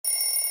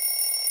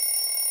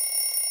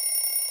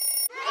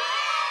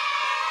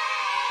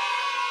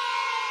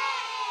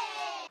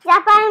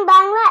Japan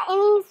Bangla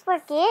Innings for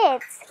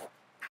Kids.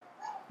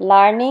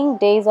 Learning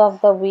Days of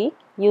the Week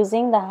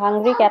using the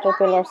Hungry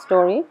Caterpillar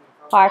story,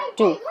 part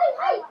 2.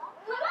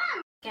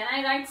 Can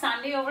I write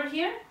Sunday over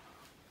here?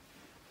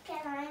 Can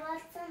I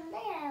like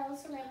Sunday? I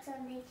also like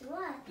Sunday too.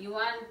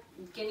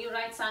 Can you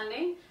write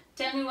Sunday?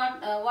 Tell me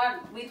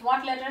with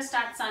what letter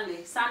starts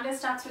Sunday? Sunday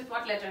starts with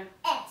what letter?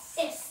 S.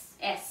 S.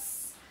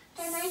 S.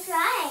 Can I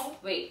try?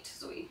 Wait,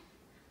 Zoe.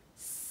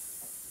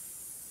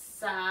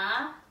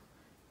 Sa.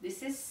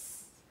 This is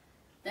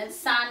then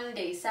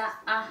Sunday. Sa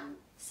ah.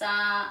 Sa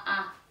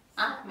ah.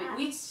 Ah.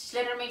 Which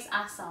letter makes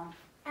ah sound?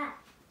 Ah.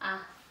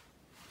 Ah.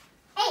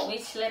 Eight.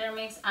 Which letter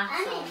makes ah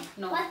sound?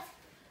 No. What?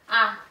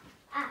 Ah.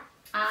 Ah.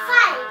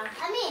 Ah. 5.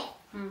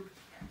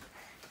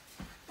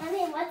 I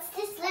mean, what's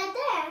this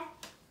letter?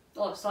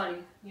 Oh, sorry.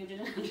 You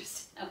didn't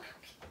understand. Okay.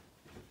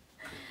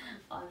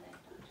 Alright.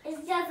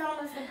 It's just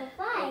almost like a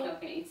 5.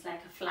 Okay. It's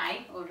like a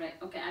fly. Alright.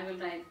 Okay. I will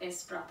write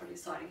S properly.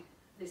 Sorry.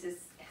 This is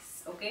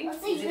S. Okay.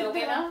 Also, Is it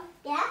okay now?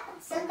 Yeah.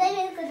 Sometimes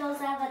it could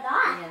also have a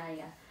dot.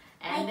 Yeah.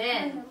 And like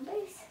then the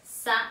numbers.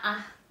 sa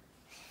ah.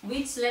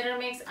 Which letter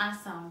makes ah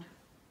sound?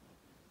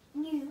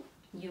 U.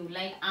 U,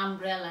 like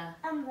umbrella.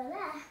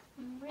 Umbrella.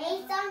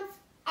 A sounds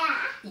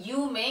ah.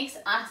 U makes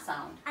ah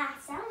sound. Ah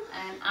sound.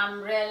 And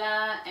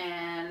umbrella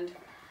and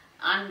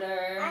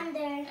under.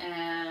 Under.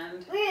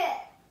 And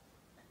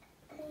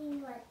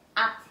What?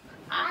 up.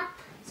 Up.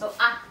 So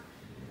ah.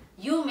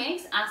 U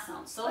makes ah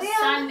sound. So Really?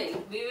 Sunday.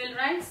 We will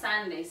write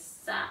Sunday.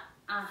 Sa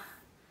ah.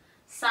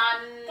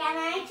 Sun. Can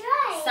I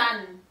try?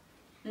 Sun.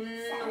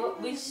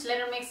 Sun. Which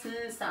letter makes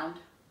n sound?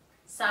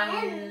 Sun.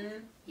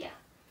 N. Yeah.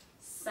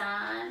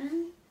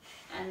 Sun.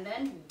 And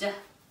then d.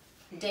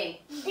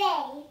 Day.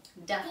 Day.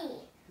 D. D.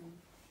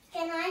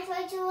 Can I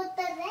try to with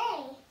the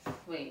day?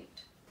 Wait.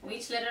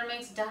 Which letter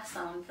makes da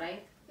sound,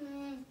 right?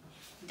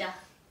 Da.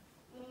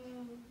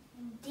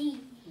 D.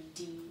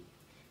 D.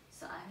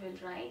 So I will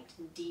write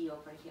D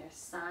over here.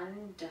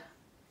 Sund.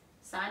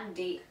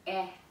 Sunday.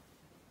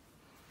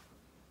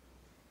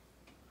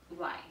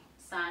 Y.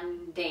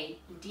 Sunday.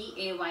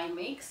 D-A-Y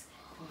makes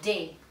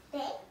day.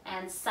 Day.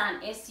 And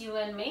sun.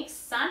 S-U-N makes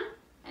sun.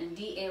 And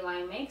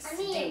D-A-Y makes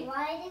day.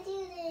 Why did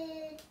you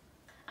do?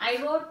 I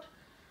wrote,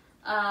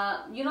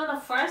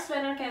 the first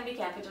letter can be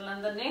capital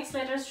and the next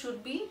letters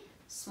should be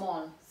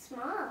small.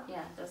 Small.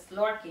 Yeah, that's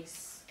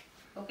lowercase.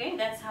 Okay,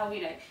 that's how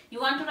we write. You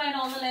want to write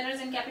all the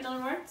letters in capital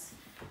words?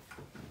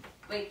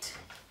 Wait,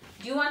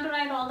 do you want to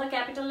write all the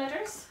capital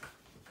letters?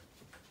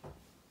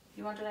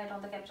 You want to write all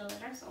the capital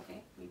letters?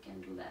 Okay, we can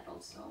do that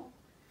also.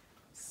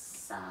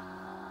 Sun,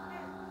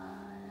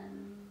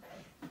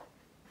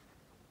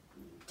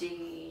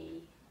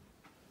 day.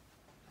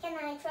 Can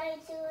I try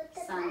to with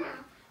the Sunday.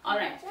 map?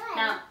 Alright,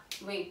 now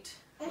wait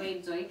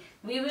Zoe.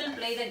 We will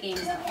play the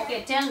games now.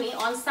 Okay, tell me,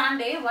 on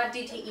Sunday, what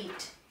did he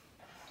eat?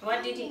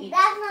 What did he eat?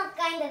 That's not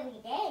kind of a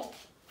day.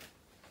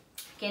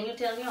 Can you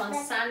tell me on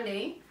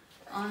Sunday?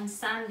 On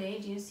Sunday,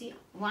 do you see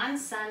one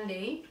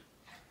Sunday?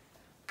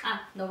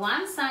 The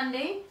one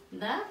Sunday,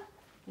 the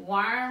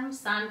warm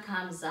sun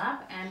comes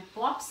up and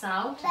pops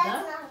out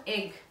the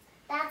egg.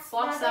 That's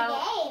Pops not out. a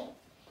game.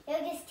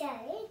 You're just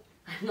telling.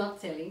 I'm not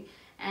telling.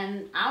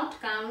 And out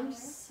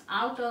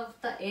of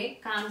the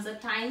egg comes a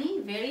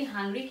tiny, very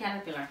hungry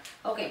caterpillar.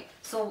 Okay,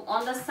 so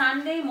on the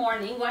Sunday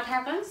morning, what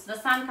happens? The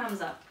sun comes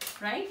up,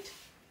 right?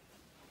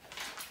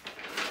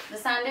 The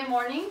Sunday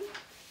morning,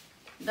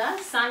 the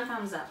sun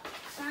comes up.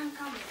 Sun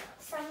comes up.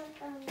 Sun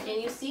comes up. Can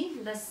you see?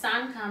 The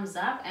sun comes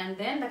up and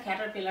then the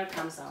caterpillar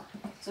comes out.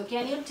 So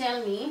can you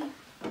tell me,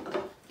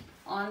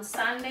 on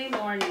Sunday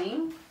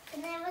morning...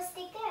 Can I have a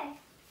sticker?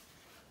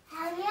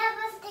 Have you have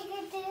a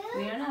sticker too?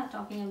 We are not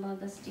talking about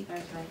the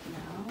stickers right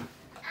now.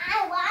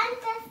 I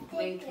want a sticker.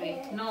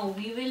 Wait. No,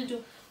 we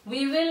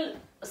will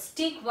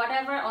stick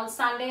whatever on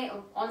Sunday.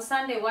 On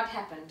Sunday, what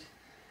happened?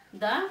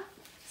 The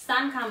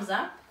sun comes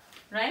up,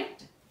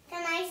 right?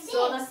 Can I see?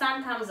 So the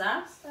sun comes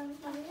up. Sun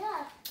comes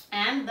up.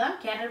 And the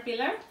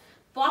caterpillar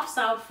pops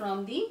out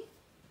from the...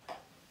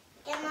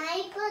 Can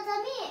I put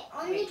it?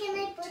 Only can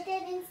I put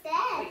it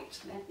instead? Wait,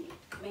 let me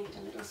make it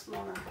a little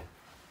smaller.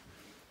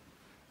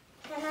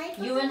 Can I put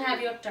You will have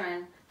your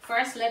turn.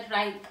 First, let's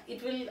write.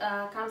 It will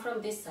come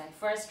from this side.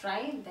 First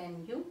try,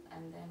 then you,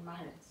 and then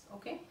Maharaj.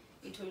 Okay?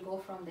 It will go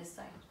from this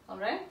side.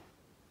 Alright?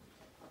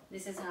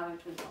 This is how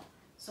it will go.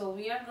 So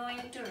we are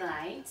going to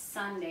write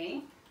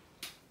Sunday.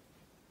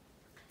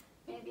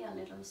 Maybe a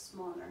little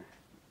smaller.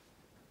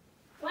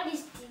 What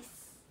is this?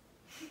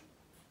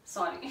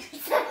 Sorry. What is this?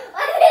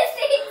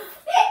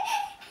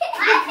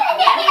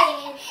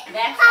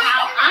 That's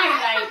how I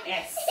write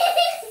S.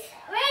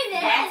 Where is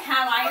it? That's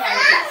how I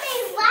write it.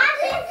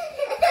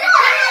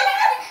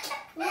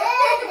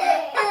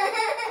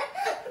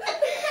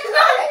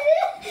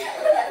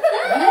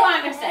 You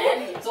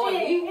understand,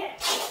 Zoe.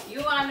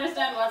 You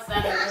understand what's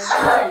that?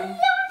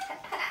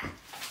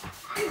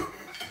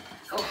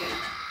 Okay.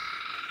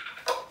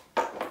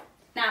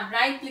 Now,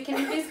 right, can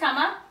you please come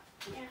up?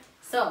 Yeah.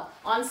 So,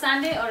 on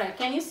Sunday, alright,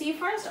 can you see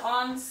first?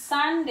 On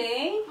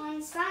Sunday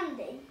On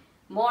Sunday.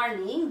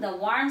 morning, the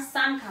warm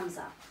sun comes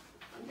up.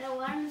 The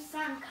one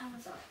sun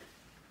comes up.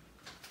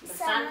 The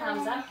sun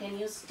comes up. Can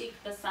you stick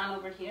the sun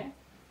over here?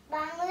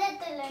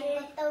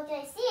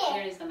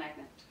 Here is the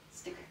magnet.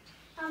 Stick it.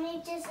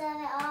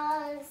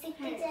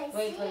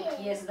 Wait.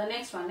 Yes, the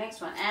next one.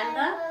 And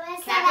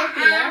the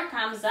caterpillar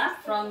comes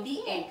up from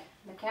the egg.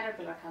 The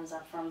caterpillar comes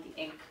up from the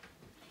egg.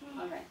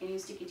 Alright, can you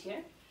stick it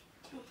here?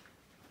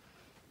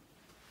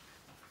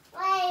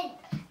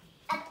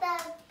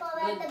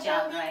 Good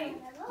job, right.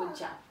 Good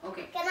job.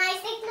 Okay. Can I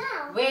stick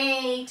now?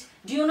 Wait.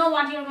 Do you know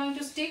what you're going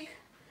to stick?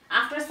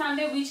 After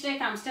Sunday, which day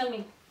comes? Tell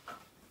me.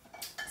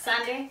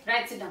 Sunday?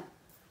 Right, sit down.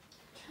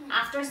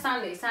 After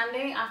Sunday,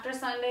 after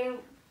Sunday,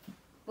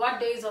 what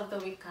days of the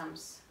week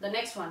comes? The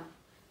next one.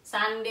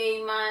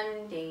 Sunday,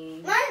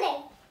 Monday.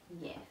 Monday.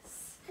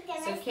 Yes.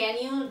 So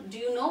do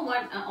you know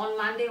what on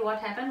Monday what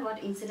happened?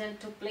 What incident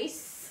took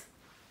place?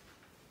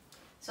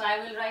 So I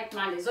will write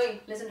Monday.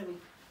 Zoe, listen to me.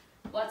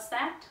 What's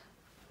that?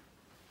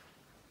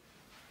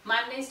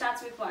 Monday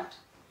starts with what?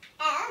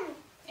 M.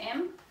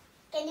 M?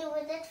 Can you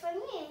read it for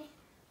me?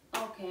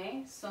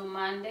 Okay, so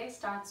Monday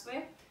starts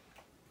with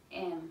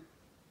M.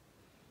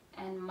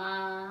 And what's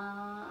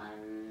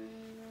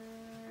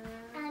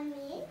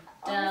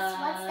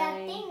that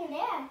thing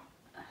there?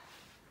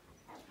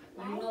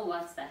 You know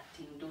what's that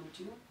thing, don't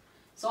you?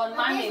 So on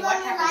Monday,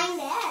 what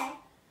happens?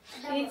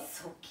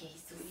 It's okay,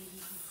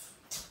 sweetie.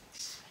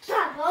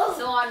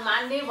 So on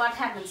Monday, what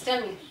happens?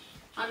 Tell me.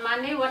 On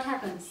Monday, what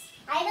happens?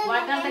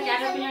 What does the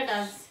caterpillar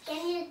does?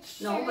 Can you?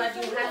 No, but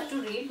you have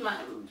to read.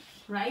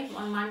 Right?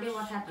 On Monday,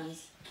 what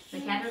happens?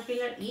 The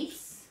caterpillar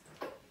eats.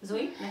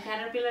 Zoe, the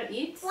caterpillar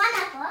eats One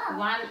apple.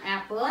 one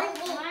apple.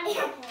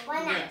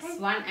 Yes,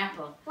 one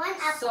apple.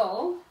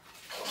 So,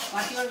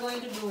 what you are going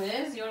to do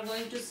is you are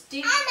going to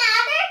stick.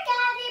 Another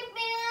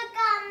caterpillar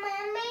come,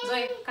 mommy.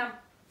 Zoe, come.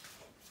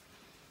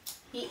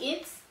 He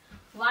eats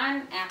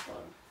one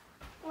apple.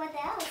 What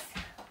else?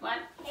 One.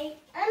 What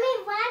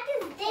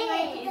is this? The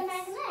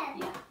magnet.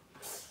 Yeah.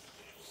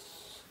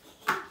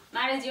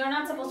 Marius, you're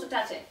not supposed to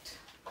touch it.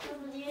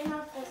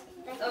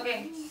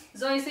 Okay.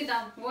 Zoe, sit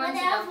down. Go and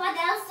sit down. What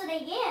else do they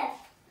give?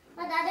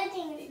 What other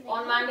things?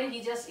 On Monday,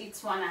 he just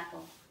eats one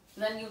apple.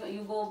 Then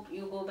you go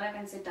back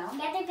and sit down.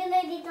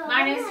 Caterpillar did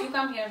Marius, you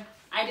come here.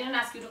 I didn't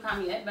ask you to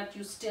come yet, but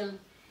you still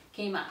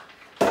came up.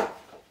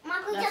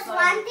 Maku, That's just what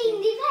one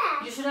thing,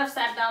 diba? You should have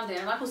sat down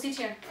there. Maku, sit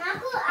here.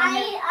 Maku, Come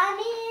here.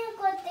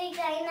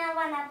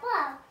 one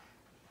apple.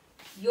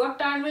 Your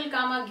turn will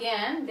come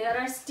again. There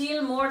are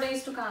still more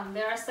days to come.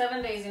 There are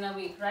 7 days in a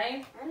week,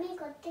 right?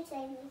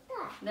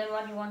 Then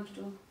what do you want to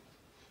do?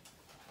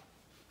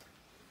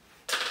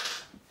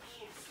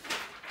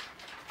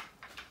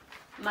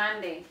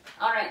 Monday.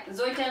 Alright,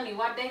 Zoe, tell me,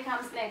 what day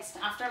comes next?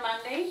 After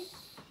Monday?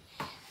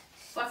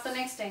 What's the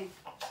next day?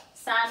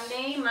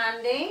 Sunday,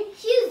 Monday,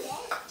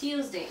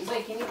 Tuesday.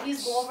 Zoe, can you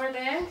please go over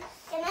there?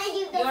 Can I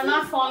give the You're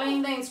not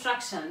following the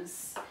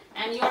instructions.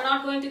 And you're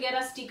not going to get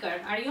a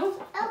sticker, are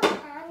you?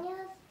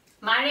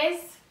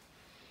 Maris,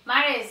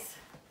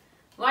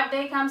 what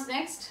day comes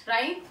next,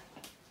 right?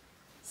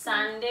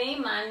 Sunday,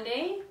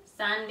 Monday,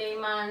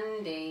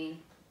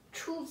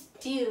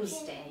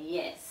 Tuesday,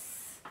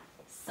 yes.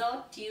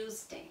 So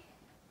Tuesday.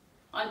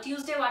 On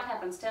Tuesday, what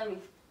happens? Tell me.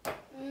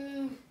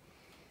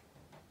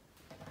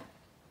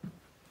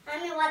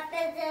 What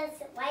is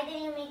this? Why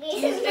did you make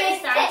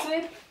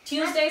it?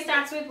 Tuesday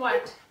starts with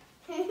what?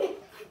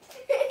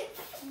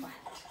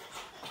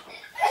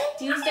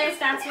 Tuesday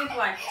starts with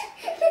what?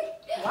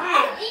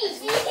 What?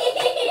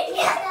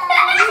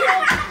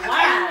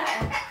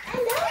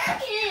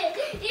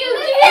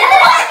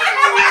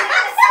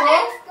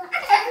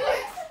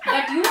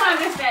 But you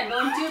understand,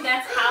 don't you?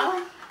 That's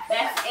how.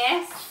 That's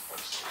S.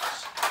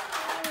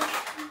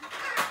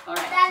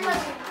 Alright.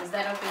 Is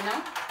that okay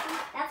now?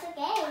 That's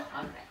okay.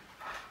 Alright.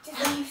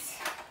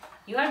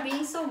 You are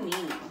being so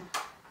mean.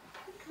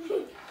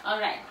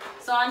 Alright.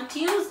 So on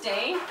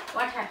Tuesday,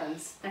 what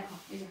happens?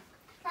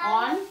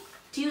 On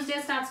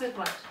Tuesday starts with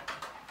what?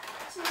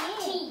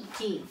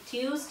 T.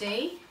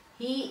 Tuesday,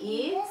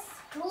 he eats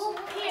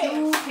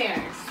 2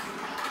 pears.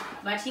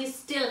 But he's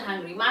still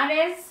hungry.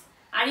 Maris,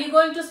 are you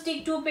going to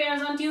stick 2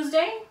 pears on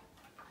Tuesday?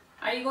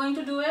 Are you going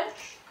to do it?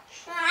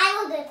 I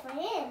will do it for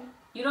him.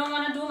 You don't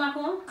want to do,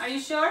 Makun? Are you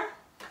sure?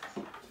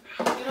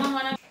 You don't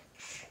want to?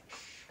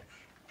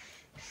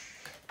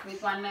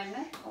 With one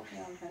magnet?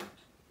 Okay, okay.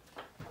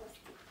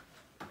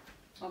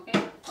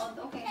 Okay. Oh,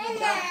 okay. Good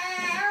job.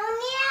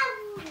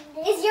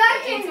 It's your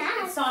turn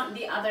now. It's on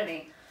the other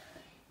day.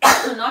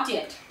 Not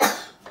yet.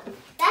 That's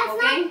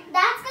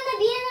gonna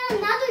be on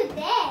another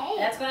day.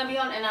 That's gonna be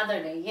on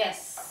another day.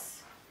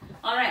 Yes.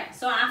 All right.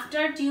 So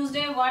after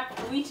Tuesday,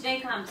 which day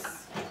comes?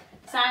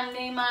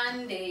 Sunday,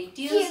 Monday,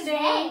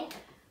 Tuesday.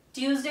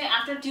 Tuesday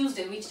after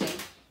Tuesday, which day?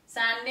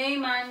 Sunday,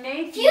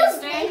 Monday,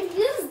 Tuesday.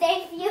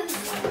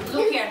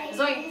 Look here,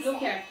 Zoe. Look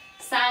here.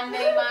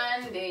 Sunday,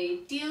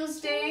 Monday,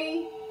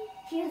 Tuesday.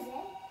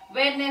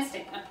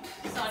 Wednesday.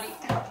 Sorry.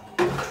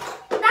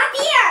 Not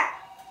here.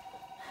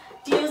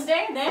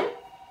 Tuesday, then?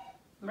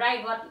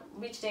 Right,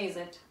 which day is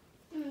it?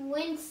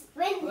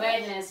 Wednesday.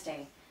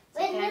 Wednesday. So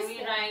can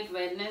we write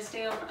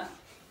Wednesday over?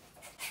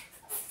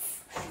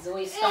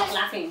 Zoe, stop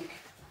laughing.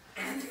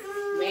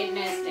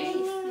 Wednesday.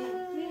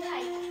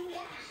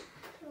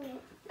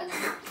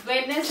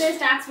 Wednesday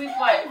starts with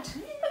what?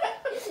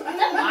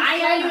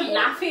 Why are you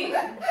laughing?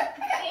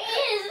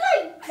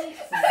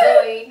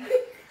 Zoe,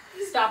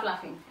 stop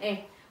laughing.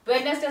 Hey,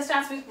 Wednesday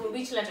starts with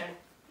which letter?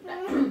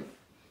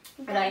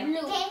 Right.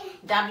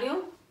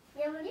 W.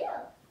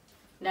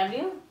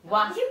 W.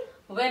 Wa.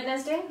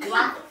 Wednesday.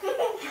 Wa.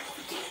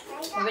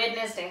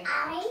 Wednesday.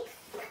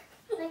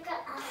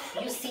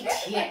 You sit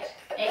here.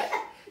 Hey,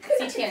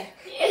 sit here.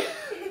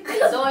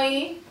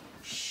 Zoe.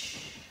 Shh.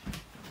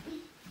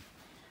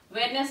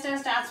 Wednesday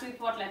starts with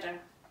what letter?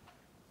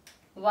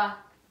 Wa.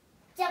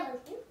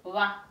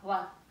 Wa.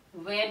 Wa.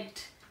 Wed.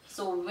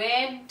 So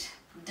wed.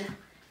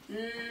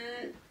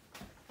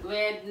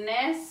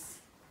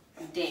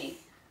 Wednesday.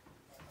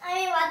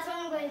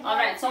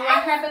 Alright, so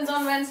what happens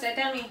on Wednesday?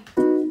 Tell me.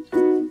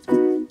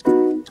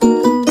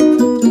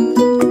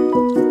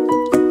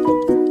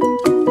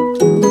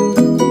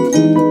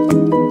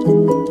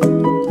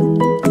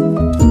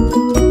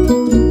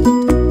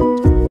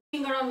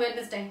 Finger on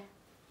Wednesday.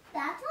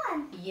 That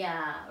one.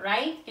 Yeah,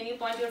 right? Can you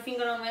point your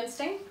finger on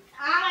Wednesday?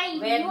 I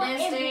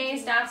Wednesday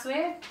starts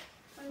with?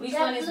 Which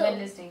one is blue.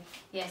 Wednesday?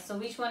 Yes, so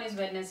which one is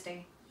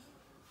Wednesday?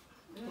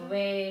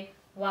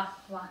 Wa.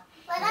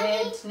 But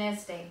I need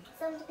Wednesday.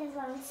 something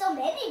wrong. So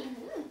maybe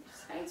blue.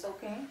 It's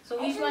okay. So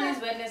which one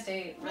is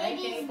Wednesday, right?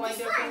 Maybe Can you it's point this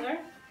your one. finger?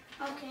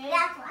 Okay.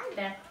 That one.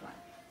 That one.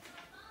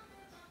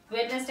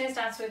 Wednesday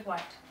starts with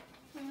what?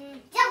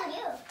 W.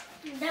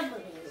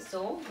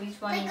 So which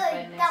one Like is a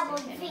double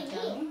Wednesday? Can you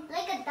tell me? V.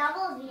 Like a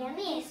double V. I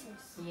mean,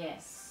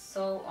 Yes.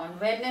 So on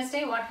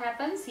Wednesday, what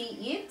happens? He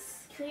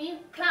eats 3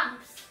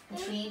 plums.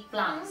 3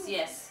 plums.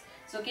 Yes.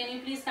 So can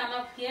you please come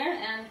up here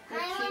and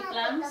put 3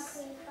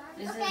 plums?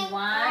 This is one.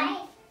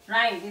 Right.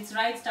 Right. It's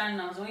Right's turn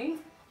now, Zoe.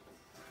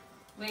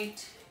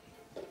 Wait.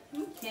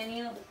 Can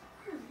you?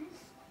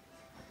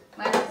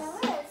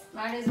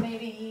 Maris,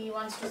 maybe he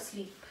wants to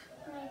sleep.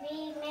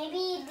 Maybe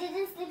he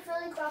didn't sleep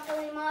really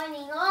properly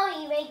morning. Oh,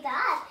 he wake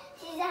up.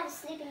 She's have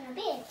sleeping a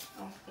bit.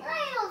 Okay. I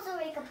also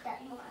wake up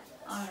that morning.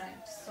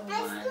 Alright. So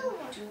Let's do 1,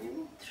 one.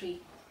 2,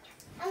 3.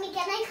 I mean,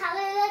 can I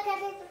color the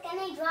caterpillar? Can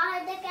I draw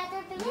the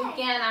caterpillar? You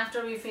can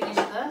after we finish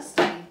the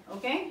study.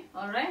 Okay?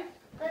 Alright?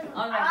 But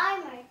All right. I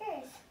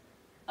markers.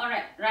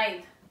 Alright,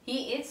 right.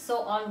 He eats, so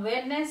on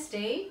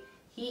Wednesday,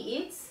 he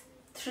eats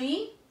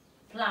 3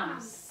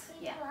 plums.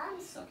 Three Yeah.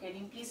 plums. So can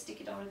you please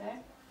stick it over there?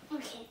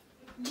 Okay.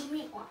 Give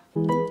me one.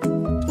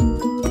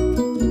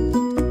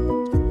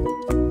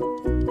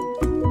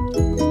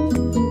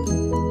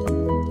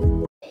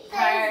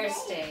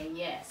 Thursday,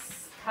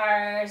 yes.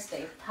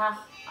 Thursday.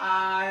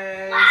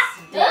 Thursday.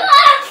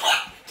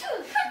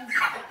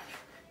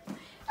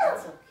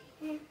 That's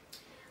okay.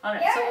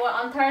 Alright, so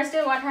on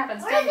Thursday, what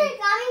happens? Where Tell is me. it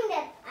coming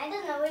then? I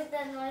don't know where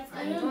the noise I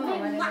don't know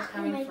where is it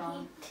coming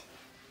from.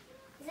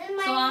 Is it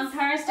my... So on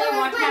Thursday, Oh,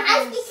 what it's my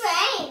happens? high-speed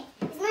train.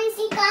 It's my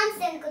C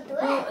constant could do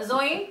it.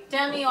 Zoe,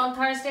 tell me on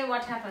Thursday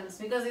what happens,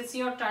 because it's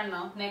your turn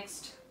now.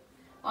 Next.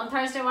 On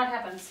Thursday, what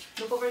happens?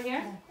 Look over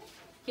here.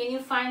 Can you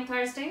find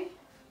Thursday?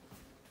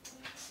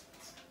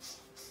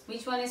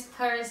 Which one is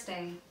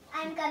Thursday?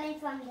 I'm coming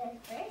from there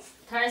first.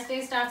 Thursday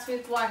starts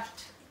with what?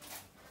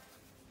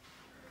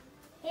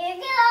 Here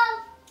you go.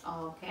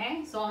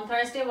 Okay. So on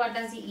Thursday, what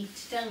does he eat?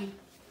 Tell me.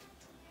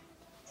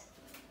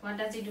 What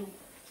does he do?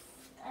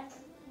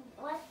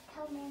 What?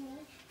 How many?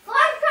 4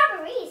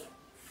 strawberries.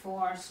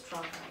 4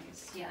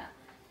 strawberries. Yeah.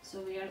 So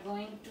we are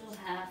going to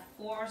have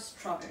 4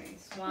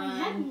 strawberries.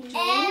 1, 2.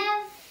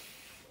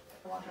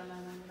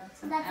 Watermelon.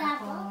 That's an That's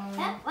apple.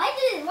 apple. Why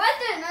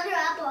did another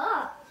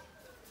apple?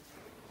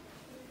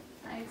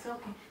 It's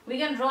okay. We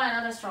can draw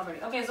another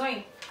strawberry. Okay,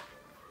 Zoe.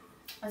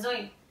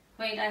 Zoe.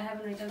 Wait, I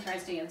haven't written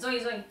Thursday yet.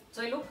 Zoe,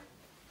 look.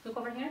 Look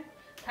over here.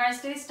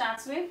 Thursday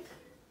starts with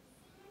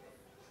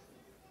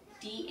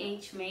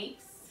TH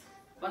makes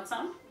what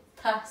sound?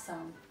 Th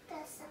sound.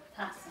 That's Th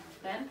sound.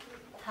 Then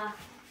th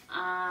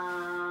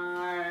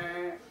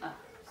r.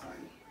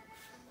 Sorry.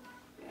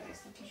 Where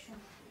is the tissue?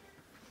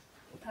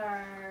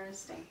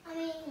 Thursday. I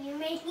mean, you're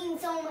making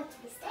so much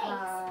mistakes.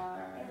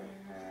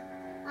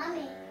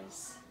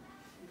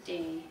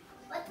 Day.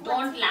 What?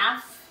 Don't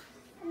laugh.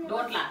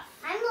 Don't laugh.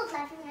 I'm not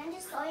laughing. I'm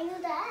just showing you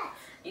that.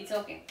 It's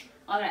okay.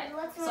 Alright.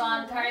 What's So wrong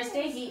on with that?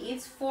 Thursday he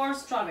eats 4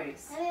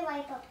 strawberries. Let me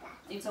wipe up that.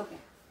 It's okay.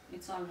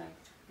 It's alright.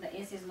 The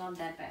S is not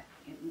that bad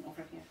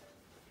over here.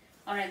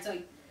 Alright,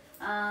 Zoe.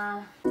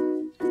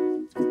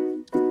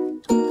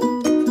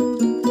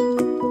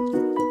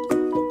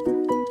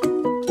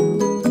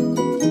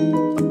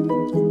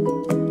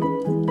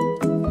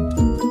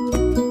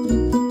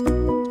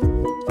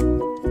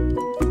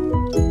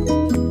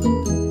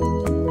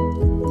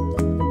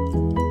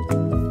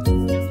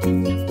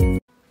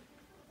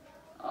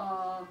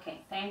 Okay,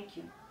 thank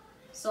you.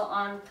 So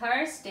on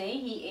Thursday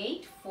he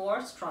ate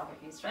 4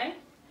 strawberries, right?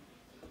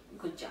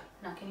 Good job.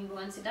 Now can you go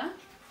and sit down?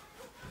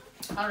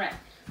 Alright.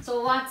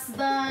 So what's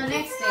the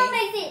next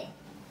day?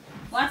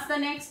 What's the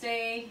next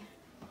day?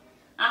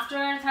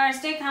 After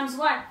Thursday comes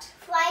what?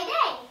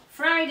 Friday.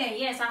 Friday.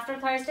 Yes, after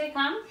Thursday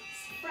comes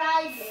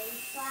Friday.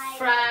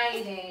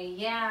 Friday,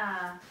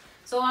 yeah.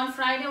 So on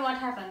Friday, what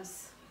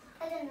happens?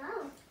 I don't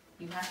know.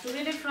 You have to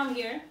read it from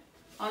here.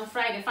 On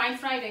Friday, find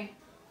Friday.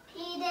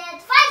 He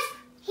did 5.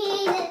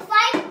 He did 5.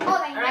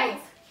 Oh my Right.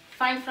 God.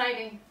 Find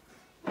Friday.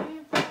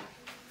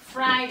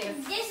 Friday.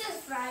 This is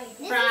Friday.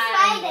 This Friday. is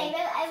Friday.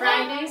 Well,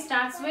 Friday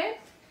starts with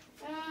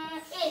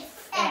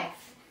If.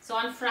 F. So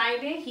on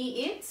Friday,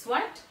 he eats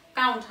what?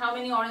 Count. How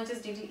many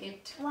oranges did he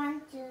eat?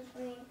 1, 2,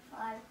 3, 4,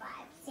 5,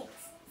 6.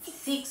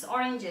 6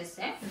 oranges.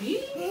 Eh?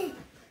 Really?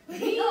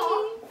 Really?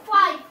 No,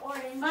 5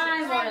 oranges.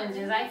 5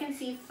 oranges. I can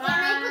see 5. Can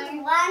I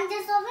put 1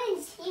 just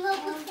orange? He will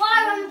put 4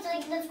 oranges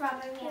like the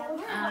strawberry.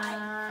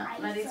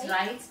 But it's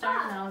right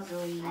start now,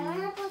 Zoe. I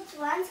want to put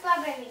 1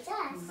 strawberry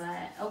just.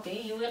 But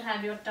okay, you will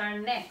have your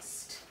turn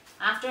next.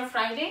 After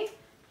Friday,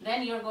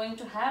 then you're going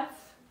to have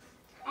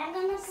I'm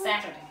gonna put.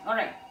 Saturday. All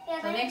right. Yeah,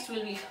 So but next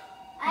will be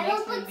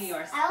will put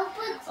yours. I'll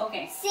put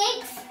Okay.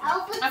 6.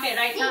 I'll put Okay,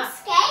 right 6 now.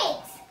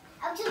 cakes.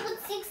 I'll just put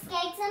 6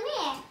 cakes in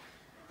here.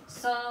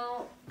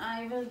 So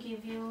I will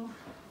give you.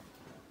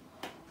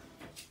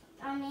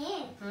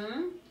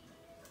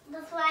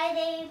 The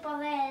Friday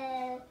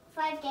probably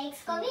 5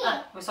 cakes ko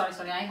bhi.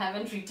 Sorry. I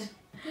haven't written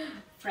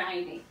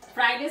Friday.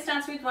 Friday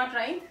starts with what,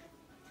 right?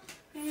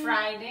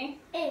 Friday.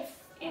 If.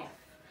 F.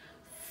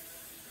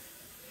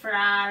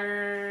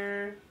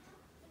 Friday.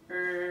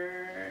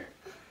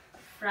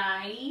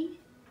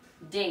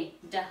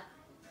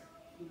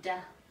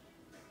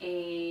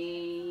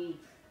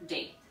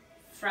 Day.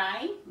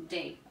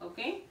 Friday.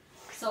 Okay.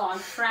 So on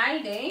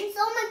Friday,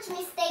 So much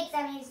mistakes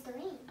I used to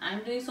make.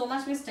 I'm doing so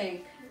much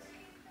mistake.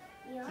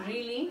 Yeah.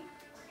 Really?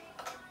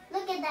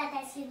 Look at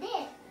that as you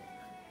did.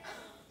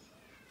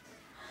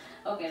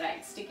 Okay,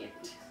 right. Stick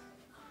it.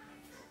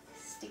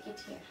 Stick it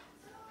here.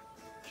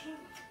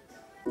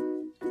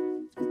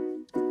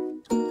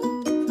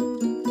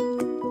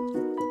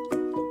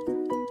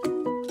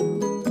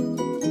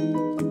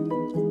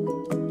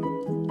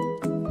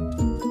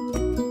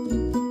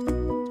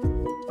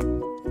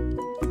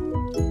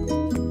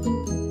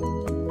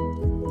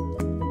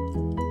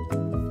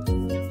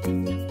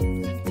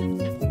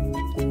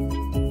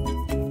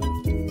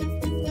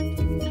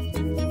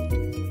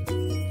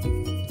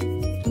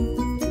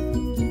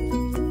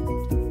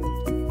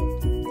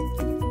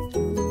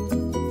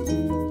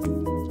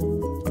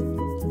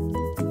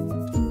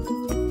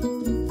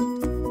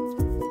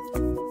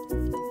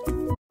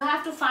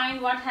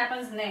 Find what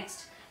happens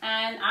next.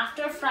 And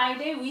after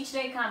Friday, which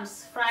day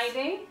comes?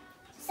 Friday?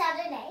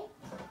 Saturday.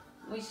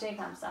 Which day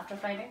comes after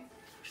Friday?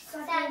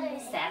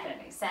 Saturday.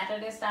 Saturday.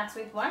 Saturday starts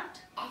with what?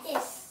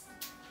 S.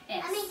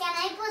 S. I mean, can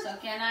I put? So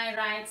can I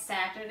write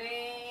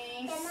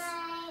Saturdays? Can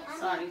I?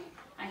 Sorry,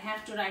 I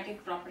have to write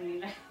it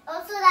properly. Right?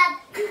 Also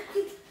that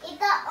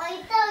ito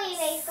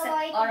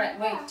Alright,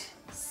 wait.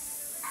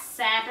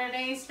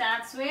 Saturday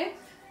starts with?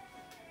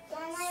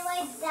 Can I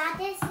write that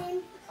is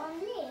in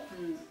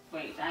only?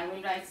 Wait, I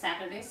will write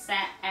Saturday.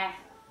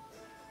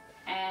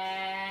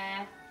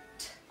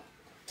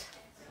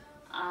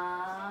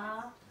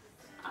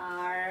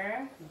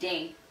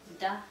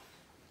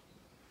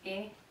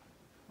 Day.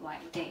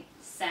 Day.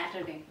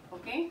 Saturday.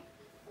 Okay.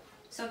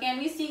 So can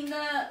we sing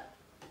the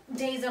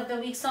days of the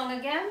week song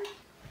again?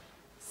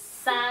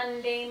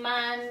 Sunday,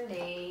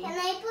 Monday. Can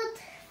I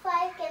put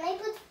 5? Can I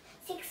put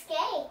 6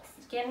 cakes?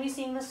 Can we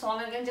sing the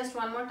song again just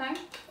one more time?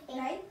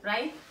 Right.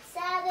 Right?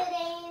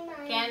 Saturday,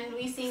 Monday. Can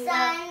we sing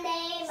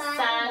Sunday, the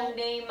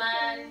Sunday,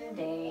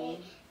 Monday,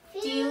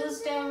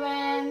 Tuesday,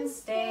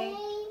 Wednesday,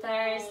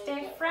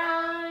 Thursday,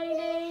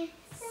 Friday,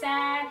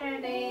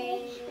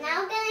 Saturday.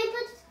 Now can I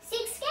put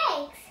 6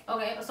 cakes?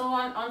 Okay, so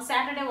on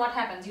Saturday what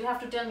happens? You have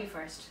to tell me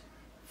first.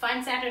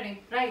 Find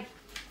Saturday, right?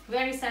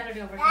 Where is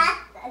Saturday over here?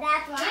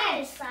 That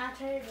one is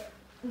Saturday.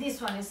 This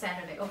one is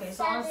Saturday. Okay,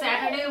 so on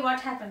Saturday. Saturday what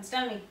happens?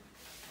 Tell me.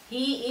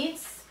 He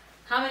eats,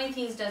 how many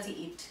things does he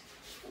eat?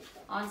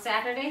 On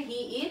Saturday he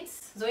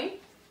eats, Zoe?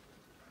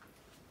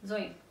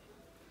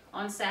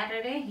 On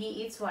Saturday he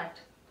eats what?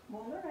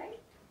 More, right?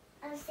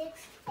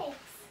 6 cakes.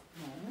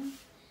 No.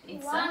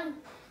 It's One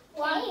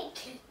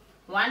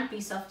one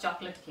piece of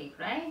chocolate cake,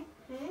 right?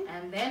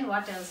 And then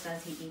what else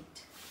does he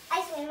eat?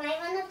 Ice cream. I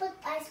want to put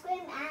ice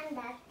cream and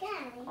that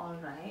candy. All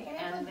right. Can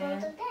I And put then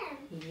both of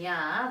them?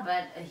 yeah,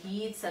 but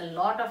he eats a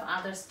lot of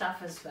other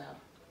stuff as well,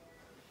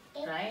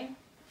 right?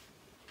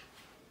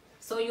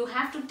 So you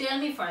have to tell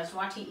me first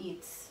what he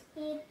eats.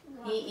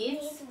 He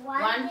eats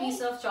one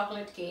piece of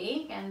chocolate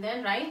cake, and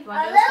then right,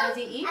 what else does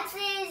he eat?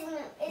 Actually,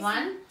 it's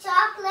One?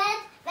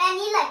 chocolate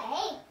vanilla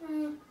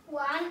cake.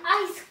 One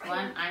ice cream.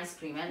 One ice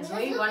cream. And Just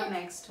Zoe, look what at-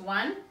 next?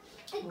 One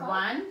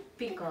Pickle.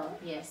 pickle.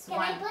 Yes, Can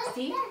I one. put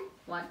See, them?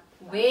 one.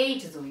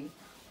 Wait, Zoe.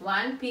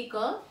 One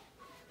pickle,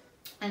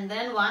 and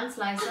then one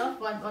slice of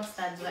what's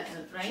that?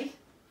 Right?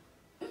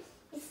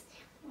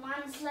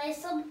 One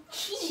slice of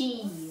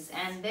Cheese,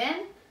 and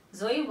then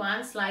Zoe,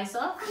 one slice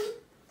of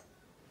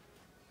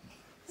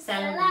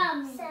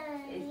salami.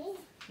 Salami.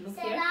 Look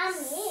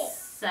Salami. here.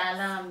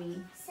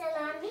 Salami.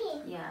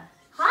 Salami. Yeah.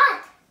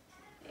 Hot.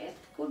 It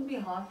could be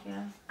hot,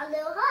 yeah. A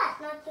little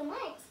hot, not too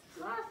much.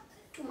 Hot.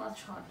 Too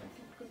much hot.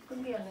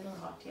 Could be a little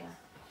hot, yeah.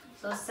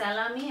 So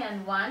salami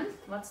and one,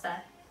 what's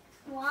that?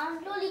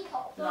 One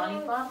lollipop.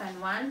 Lollipop and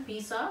one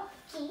piece of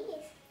Cheese.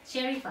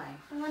 cherry pie.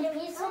 One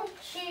piece of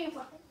cherry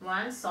pie.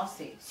 One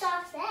sausage.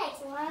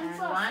 Sausage. And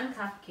one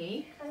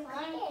cupcake.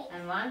 Cupcake.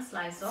 And one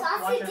slice of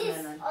Sausage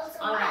watermelon. is also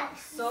Alright, hot.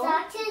 so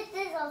Sausage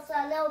is also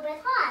a little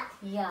bit hot.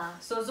 yeah.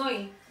 So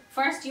Zoe,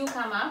 first you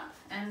come up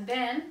and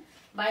then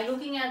by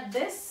looking at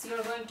this,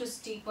 you're going to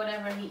stick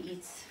whatever he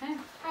eats. Huh?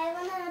 I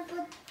wanna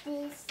put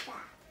this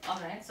back.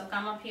 Alright, so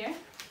come up here.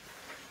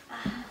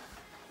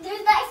 There's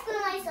the ice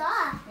cream I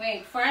saw.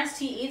 Wait, first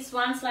he eats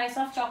one slice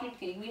of chocolate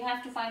cake. We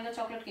have to find the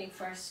chocolate cake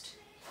first.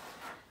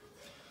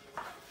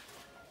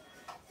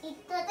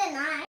 Ito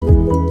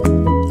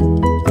tonight.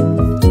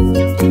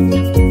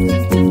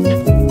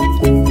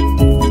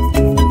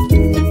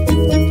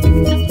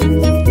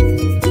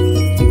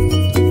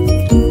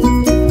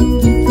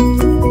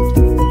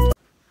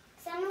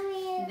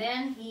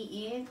 Then he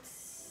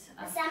eats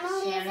a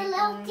Samuli is a cherry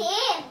little pie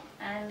team.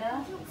 and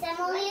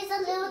Samuli is a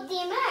little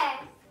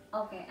teamer.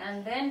 okay,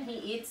 and then he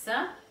eats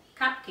a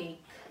cupcake.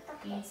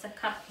 He eats a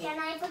cupcake. Can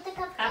I put the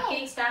cupcake?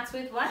 Cupcake starts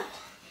with what?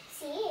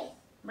 See.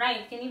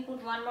 Right, can you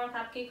put one more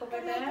cupcake over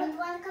Can I there? put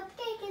one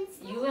cupcake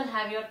instead? You will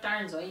have your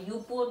turn, Zoe.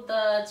 You put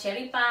the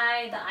cherry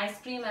pie, the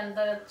ice cream and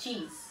the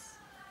cheese.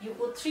 You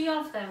put 3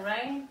 of them,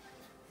 right?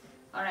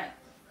 Alright.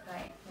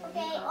 Right. Here we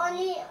Okay, go.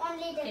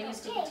 only the Can you cupcake.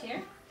 stick it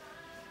here?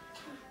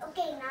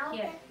 Okay, now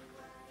Here.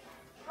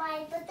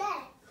 why put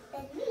that?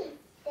 Then me.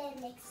 Then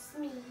next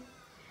me.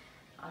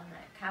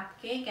 Alright,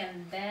 cupcake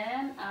and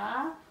then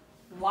a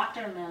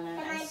watermelon.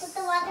 Can I saw put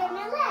the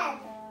watermelon? that.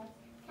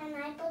 Can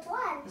I put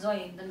one?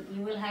 Zoe, then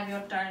you will have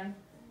your turn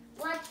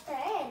What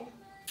turn?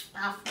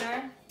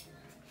 after.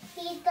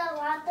 Eat the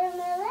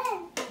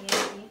watermelon.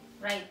 Here,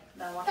 right,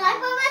 the So I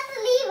watermelon. forgot to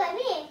leave, I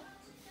mean.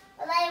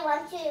 But I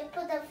want to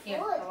put the Here,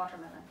 food. the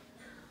watermelon.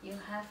 You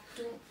have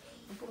to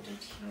put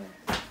it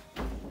here.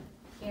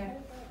 Here.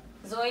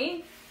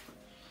 Zoe?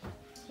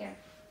 Here.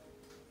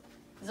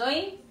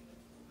 Zoe?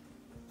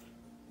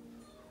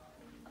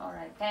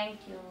 Alright, thank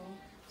you.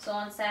 So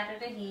on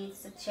Saturday he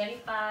eats a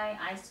cherry pie,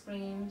 ice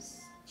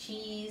creams,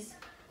 cheese,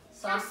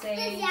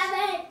 sausage.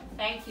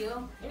 Thank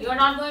you. You're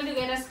not going to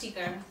get a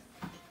sticker.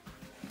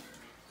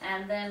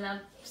 And then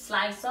a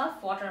slice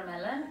of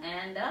watermelon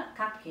and a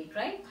cupcake,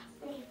 right?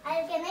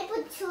 Can I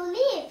put 2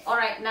 leaves?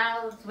 Alright,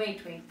 now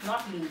wait,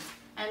 not leaves.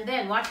 And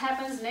then what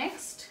happens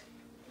next?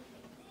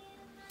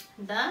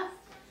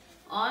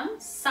 On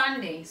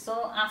Sunday.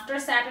 So after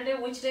Saturday,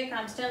 which day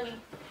comes? Tell me.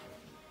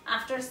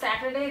 After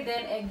Saturday,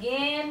 then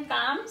again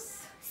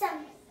comes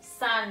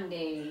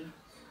Sunday.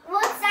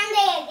 What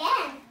Sunday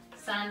again?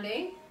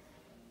 Sunday.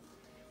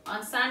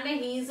 On Sunday,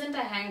 he isn't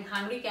a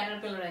hungry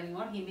caterpillar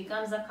anymore. He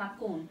becomes a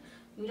cocoon.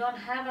 We don't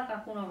have a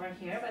cocoon over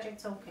here, but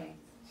it's okay.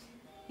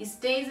 He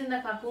stays in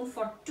the cocoon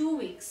for 2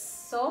 weeks.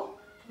 So,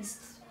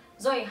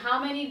 Zoe,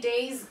 how many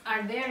days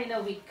are there in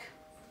a week?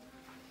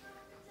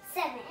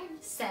 7.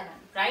 7,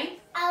 right?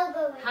 I'll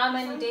go with How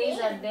many something. days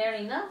are there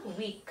in a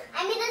week?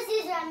 I need a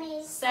scissor. I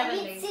need 7 I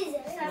need days.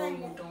 scissors. No,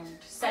 you don't.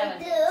 7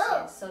 do. days.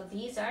 Yes. So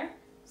these are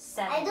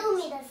 7. I do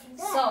need a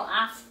scissor. So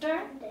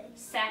after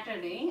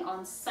Saturday,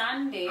 on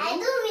Sunday, I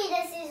do need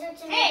a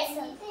scissor to make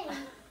something.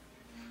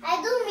 I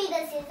do need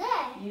a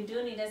scissor. you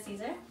do need a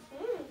scissor.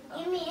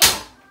 Give me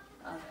it.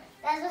 Okay.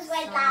 That was So-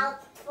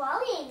 without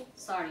falling.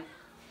 Sorry.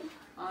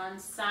 On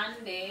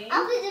Sunday,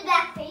 I'll put it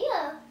back for you.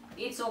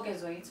 it's okay,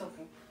 Zoe. It's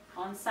okay.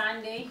 On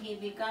Sunday, he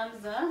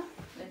becomes the,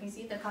 let me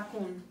see, the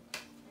cocoon.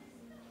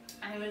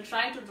 I will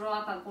try to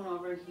draw a cocoon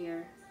over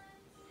here.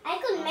 I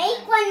could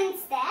make one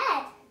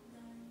instead.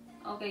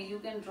 Okay, you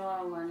can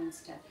draw one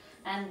instead.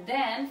 And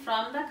then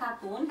from the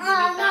cocoon,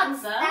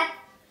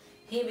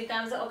 he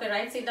becomes a, okay,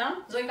 right, sit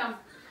down. Zoe, come.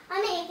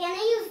 Honey, can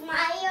I use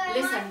my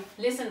or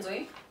Listen,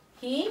 Zoe.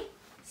 He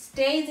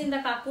stays in the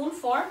cocoon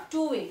for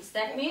 2 weeks.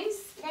 That means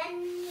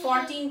Then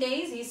 14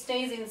 days he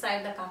stays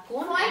inside the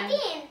cocoon. and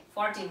 14.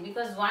 14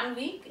 because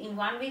in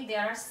 1 week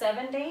there are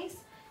 7 days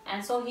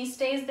and so he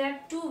stays there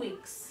 2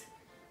 weeks.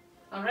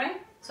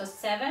 Alright, so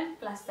 7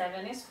 plus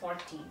 7 is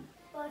 14.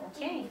 14.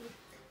 Okay,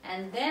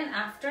 and then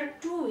after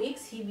 2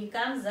 weeks he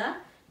becomes a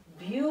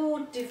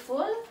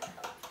beautiful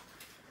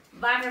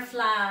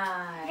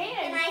butterfly.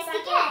 Can I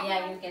stick it?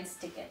 Yeah, you can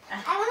stick it.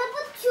 I want to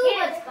put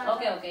 2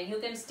 butterflies. Okay, you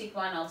can stick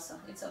one also.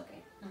 It's okay.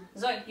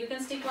 Zoe, you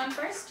can stick one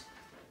first.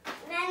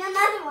 Then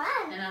another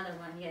one. Another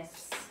one,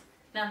 yes.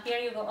 Now here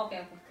you go.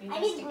 Okay. You I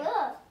can need stick glue.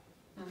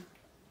 it.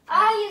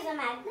 I'll use a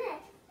magnet.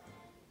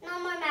 No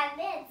more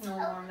magnets. No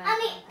more I mean,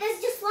 magnets.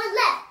 there's just one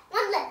left.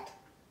 One left.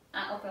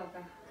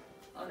 Okay.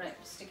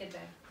 Alright, stick it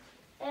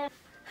there.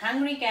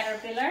 Hungry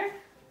caterpillar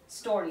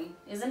story,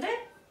 isn't it?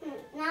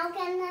 Now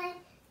can I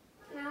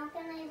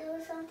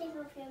do something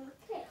with your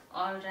magnet?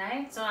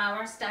 Alright, so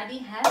our study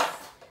has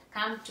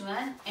come to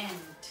an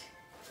end.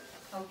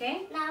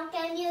 Okay? Now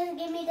can you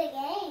give me the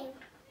game?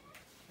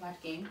 What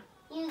game?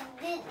 You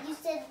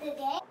said the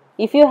game?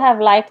 If you have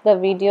liked the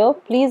video,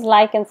 please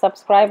like and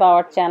subscribe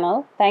our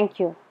channel. Thank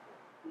you.